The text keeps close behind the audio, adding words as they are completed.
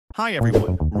Hi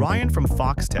everyone, Ryan from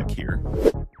Foxtecc here.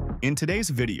 In today's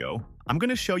video, I'm going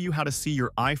to show you how to see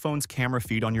your iPhone's camera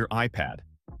feed on your iPad.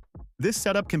 This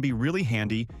setup can be really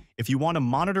handy if you want to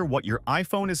monitor what your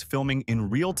iPhone is filming in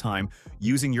real time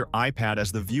using your iPad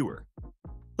as the viewer.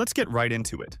 Let's get right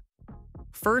into it.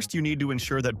 First, you need to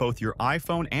ensure that both your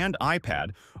iPhone and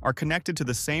iPad are connected to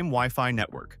the same Wi-Fi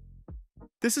network.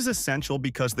 This is essential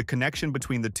because the connection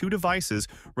between the two devices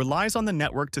relies on the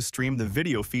network to stream the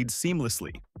video feed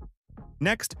seamlessly.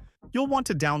 Next, you'll want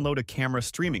to download a camera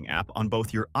streaming app on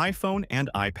both your iPhone and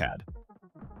iPad.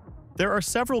 There are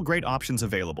several great options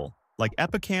available, like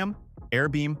Epicam,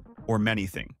 AirBeam, or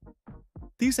Manything.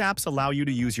 These apps allow you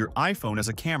to use your iPhone as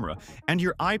a camera and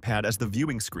your iPad as the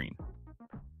viewing screen.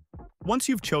 Once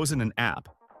you've chosen an app,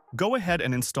 go ahead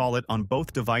and install it on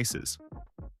both devices.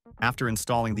 After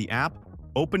installing the app,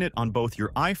 open it on both your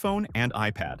iPhone and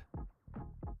iPad.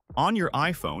 On your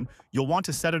iPhone, you'll want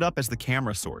to set it up as the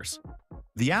camera source.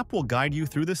 The app will guide you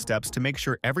through the steps to make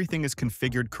sure everything is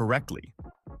configured correctly.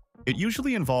 It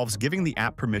usually involves giving the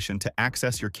app permission to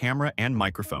access your camera and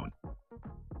microphone.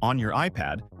 On your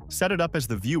iPad, set it up as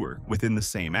the viewer within the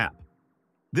same app.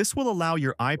 This will allow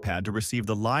your iPad to receive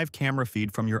the live camera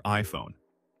feed from your iPhone.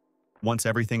 Once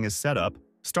everything is set up,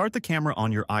 start the camera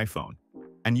on your iPhone,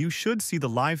 and you should see the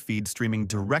live feed streaming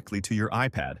directly to your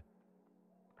iPad.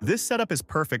 This setup is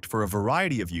perfect for a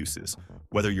variety of uses,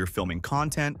 whether you're filming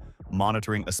content,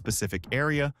 monitoring a specific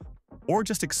area, or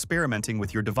just experimenting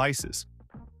with your devices.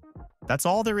 That's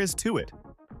all there is to it.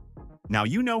 Now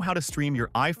you know how to stream your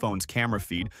iPhone's camera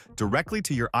feed directly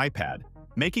to your iPad,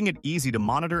 making it easy to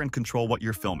monitor and control what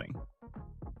you're filming.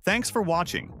 Thanks for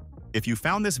watching. If you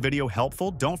found this video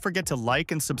helpful, don't forget to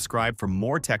like and subscribe for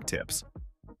more tech tips.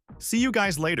 See you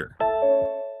guys later.